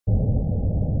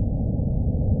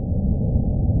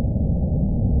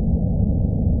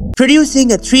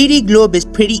Producing a 3D globe is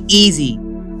pretty easy.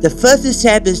 The first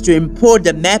step is to import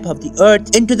the map of the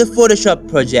Earth into the Photoshop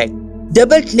project.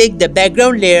 Double-click the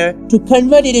background layer to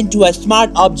convert it into a smart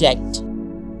object.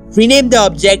 Rename the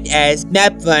object as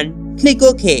Map1, click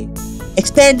OK.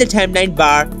 Expand the timeline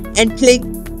bar and click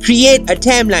Create a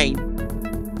Timeline.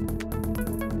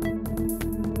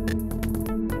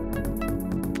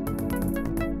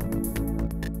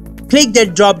 Click the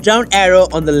drop-down arrow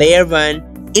on the layer 1,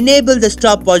 enable the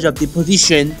stopwatch of the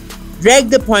position, drag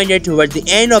the pointer towards the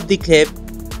end of the clip,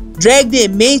 drag the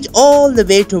image all the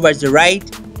way towards the right,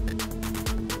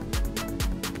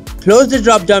 close the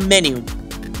drop-down menu.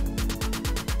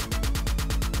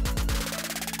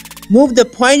 Move the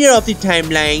pointer of the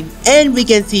timeline and we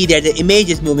can see that the image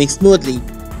is moving smoothly.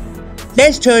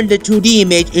 Let's turn the 2D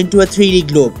image into a 3D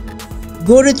globe.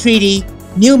 Go to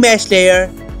 3D, New Mesh Layer,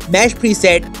 Mesh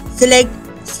Preset, select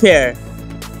Sphere.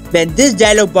 When this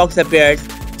dialog box appears,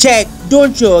 check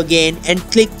Don't Show Again and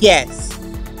click Yes.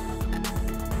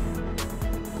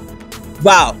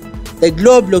 Wow, the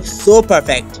globe looks so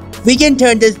perfect. We can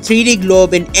turn this 3D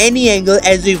globe in any angle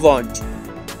as we want.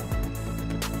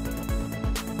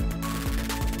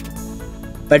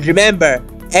 But remember,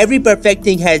 every perfect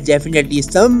thing has definitely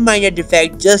some minor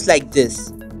defect just like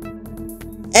this.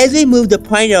 As we move the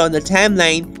pointer on the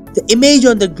timeline, the image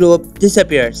on the globe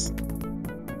disappears.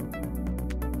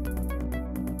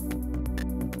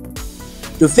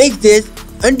 To fix this,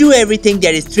 undo everything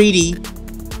that is 3D.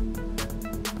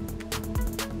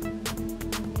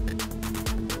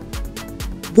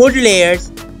 Go to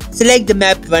Layers, select the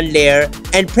Map 1 layer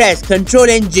and press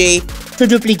Ctrl and J to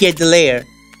duplicate the layer.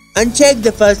 Uncheck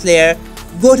the first layer,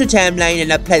 go to Timeline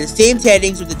and apply the same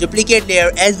settings to the duplicate layer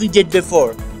as we did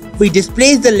before. We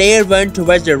displace the layer 1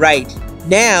 towards the right.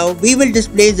 Now we will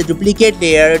displace the duplicate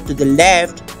layer to the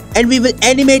left and we will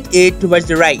animate it towards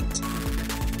the right.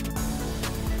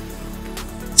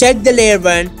 Check the layer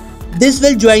 1. This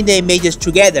will join the images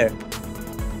together.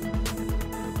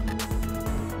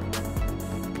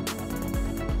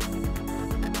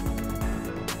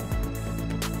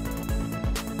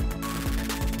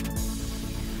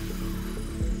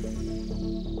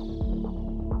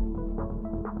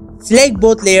 Select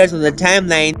both layers on the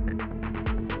timeline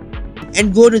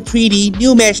and go to 3D,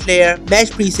 New Mesh Layer, Mesh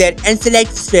Preset and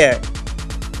select Sphere.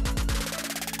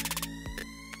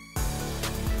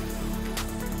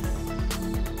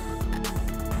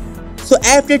 So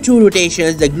after 2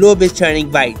 rotations, the globe is turning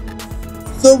white.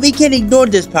 So we can ignore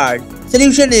this part.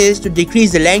 Solution is to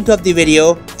decrease the length of the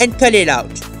video and cut it out.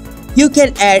 You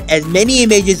can add as many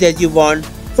images as you want.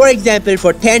 For example,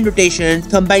 for 10 rotations,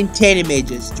 combine 10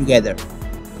 images together.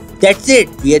 That's it,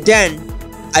 we are done.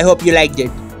 I hope you liked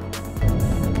it.